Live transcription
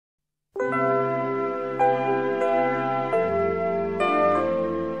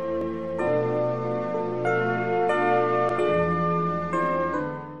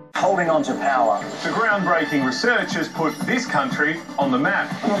onto power. The groundbreaking research has put this country on the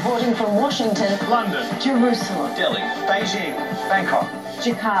map. Reporting from Washington, London, Jerusalem, Delhi, Beijing, Bangkok,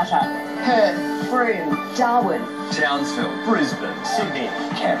 Jakarta, Perth, Broome, Darwin, Townsville, Brisbane, Sydney,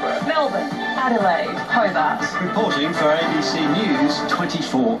 Canberra, Melbourne, Adelaide, Hobart. reporting for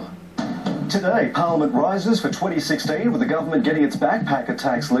ABC24. Today, Parliament rises for 2016 with the government getting its backpacker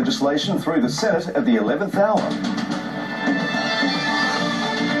tax legislation through the Senate at the 11th hour.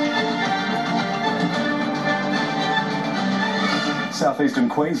 Southeastern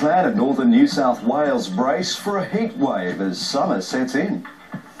Queensland and northern New South Wales brace for a heat wave as summer sets in.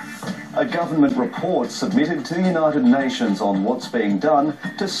 A government report submitted to the United Nations on what's being done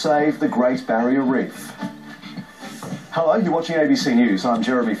to save the Great Barrier Reef. Hello, you're watching ABC News. I'm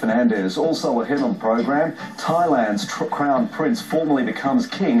Jeremy Fernandez. Also ahead on the program, Thailand's Crown Prince formally becomes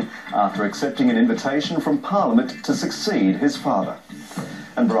king after accepting an invitation from Parliament to succeed his father.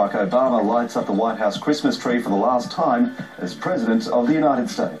 And Barack Obama lights up the White House Christmas tree for the last time as President of the United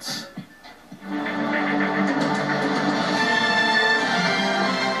States.